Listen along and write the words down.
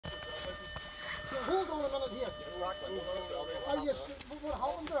here. Oh, yes. What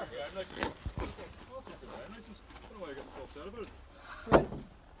happened there? Right.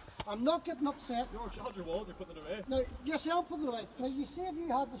 I'm not getting upset. You had your wallet, you're putting it away. Now, yes, I'm putting it away. Now, you see if you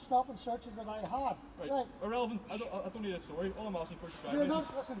had the stop and searches that I had. Right. Irrelevant. I don't need a story. All I'm asking for is your You're driving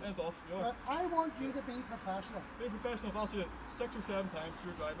not, listen. license. End off. Right, I want you to be professional. Being professional, I've asked you 6 or 7 times for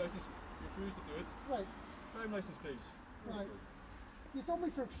your driving license. You refuse to do it. Right. Driving license, please. Right. You told me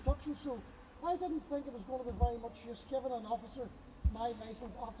for obstruction, so I didn't think it was going to be very much use giving an officer my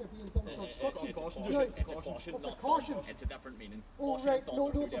license after being done for obstruction. It's a caution. It's a caution. It's a caution. It's a different meaning. Oh, Caution right. is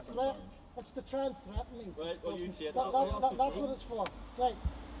No, done it's a threat. It's to try and threaten me. Right, well, you say That's what it's for. Right.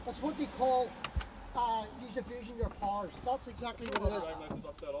 It's what they call use abusing your powers. That's exactly what it is. Driving license,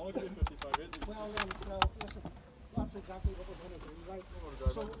 that's dead on. I'll give you 55. Well, listen. That's exactly what we're going to do, right?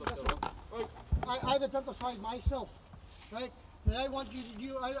 So, listen, I've identified myself, right? Now I want you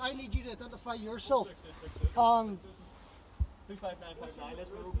to, I need you to identify yourself. 25959, let's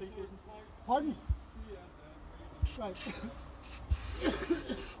move, please, station. Pardon? Right.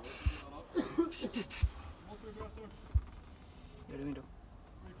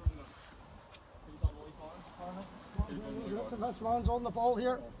 Listen, this man's on the ball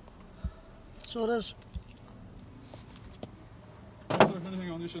here. So it is.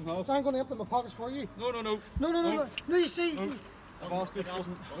 Anything on you shouldn't have? I'm going to empty my pockets for you. No. No, you see. I've asked you.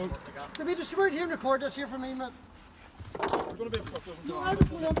 Demetrius, come out here and record this here for me, mate. You're going to be obstructive. No, I was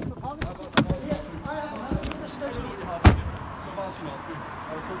going to empty my pockets. So I've asked you not to.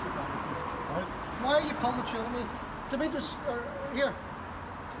 I'll search your license. Right? Why are you pulling the trail on me? Demetrius, here.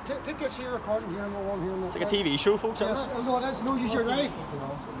 Take this here recording here and we'll on here. It's like a TV show, folks, isn't yes, it? no, it is. No, use your life.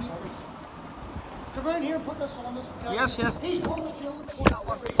 Come around here and put this on this guy. Yes. He's pulling the trail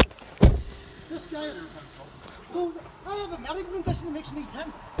on me. This guy is... Well, I have a medical condition that makes me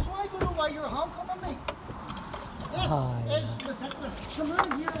tense, so I don't know why you're handcuffing me. This is ridiculous. Come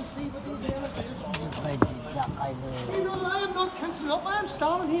around here and see what these men are doing. You know, I am not tensing up. I am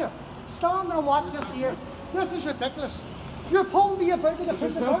standing here. Stand and watch this here. This is ridiculous. You're pulling me about like a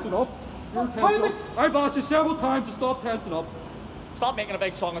piece of tensing up. You're tensing up. I've asked you several times to stop tensing up. Stop making a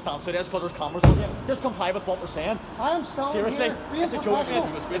big song and dance with this because there's cameras on you. Just comply with what we're saying. I am standing Seriously, here, being it's a joke.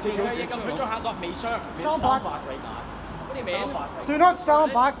 professional. It's a joke. You can put your hands off me, sir. Stand back. Right now. What do you mean? Do not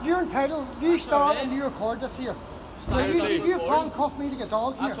stand back. You're entitled. You stand and you record this here. Now, you've handcuffed me like a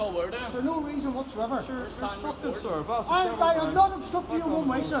dog here. That's all we're doing. For no reason whatsoever. I have not obstructed you in one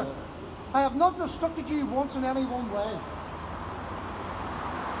way, sir. I have not obstructed you once in any one way.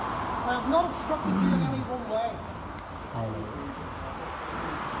 I have not obstructed you in any one way.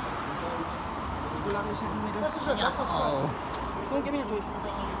 This is ridiculous. Don't give me a drink.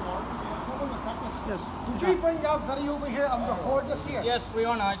 Yes. Did you bring that video over here and record this here? Yes, we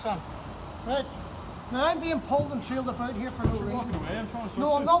are now, son. Right. Now I'm being pulled and trailed about here for no reason. Away. I'm trying to search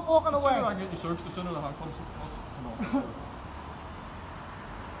no, I'm not walking away. The sooner I get you searched, the sooner the handcuffs come on.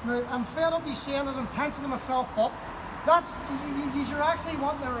 Now, I'm fed up you saying that I'm tensing myself up. That's, you're actually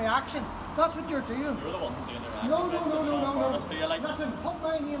wanting a reaction. That's what you're doing. You're the one who's doing the reaction. No. Listen, put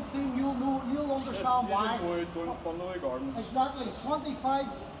my name through, you'll understand why. Exactly. 25,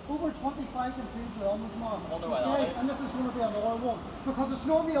 over 25 complaints with Ombudsman. Okay, and this is going to be another one. Because it's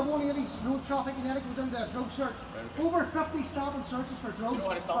normally a 180 road traffic and then it goes into a drug search. Over 50 stop and searches for drugs. You know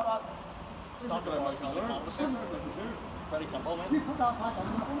how to stop that? Stop your conversation. Pretty simple, mate. You put that back on.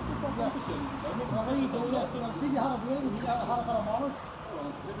 Well, there you go, yes. Well, see, you had a rating, you had a bit of manners.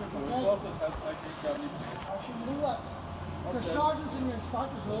 Okay. Actually, you know what? Your sergeants and your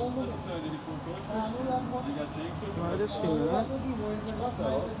inspectors will all know this. I know that one. That would be worried, but that's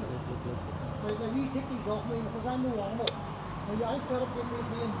my business. Now, you take these off me because I'm no animal. Now, I'm fed up with me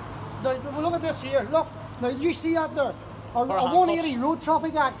being... Now, look at this here. Look. Now, you see that there? A 180 road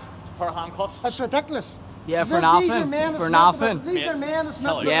traffic act. Per handcuffs. It's ridiculous. Yeah, for nothing. These are men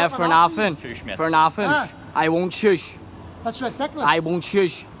Yeah, for nothing. For nothing. I won't shush. That's ridiculous. I won't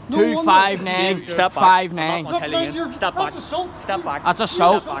shush. No 259. Step back. 59. Step back. That's assault. Step back. That's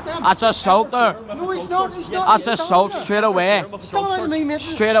assault. That's assault there. No, he's not. He's not. That's assault straight away. Stand me, mate.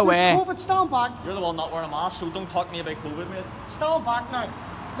 Straight away. COVID, stand back. You're the one not wearing a mask, so don't talk to me about COVID, mate. Stand back now.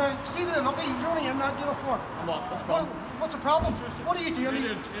 Now, see the look at you. You're only in that uniform. What? What's the problem? What's the problem? What are you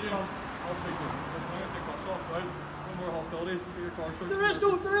doing?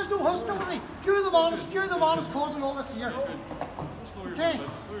 There is no hostility. You're the man who's causing all this here. Okay.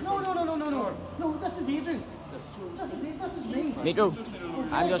 No, this is Adrian. This is me. Nico,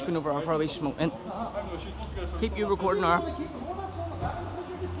 I'm just going over for a wee smoking. Keep you recording now.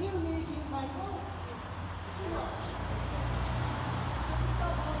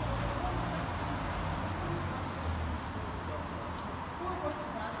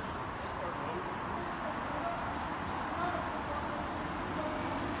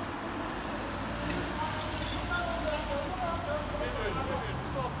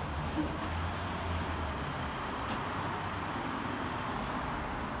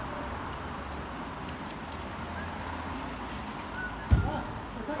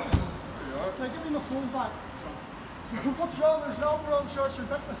 Right, give me my phone back. What's wrong? There's no wrong search for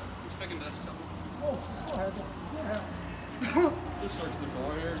fitness. I'm speaking to this stuff. Oh, go ahead. Go ahead. Just searching the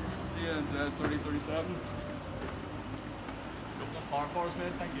car here. CNZ 3037. Got the car for us,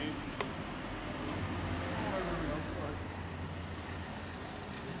 mate. Thank you.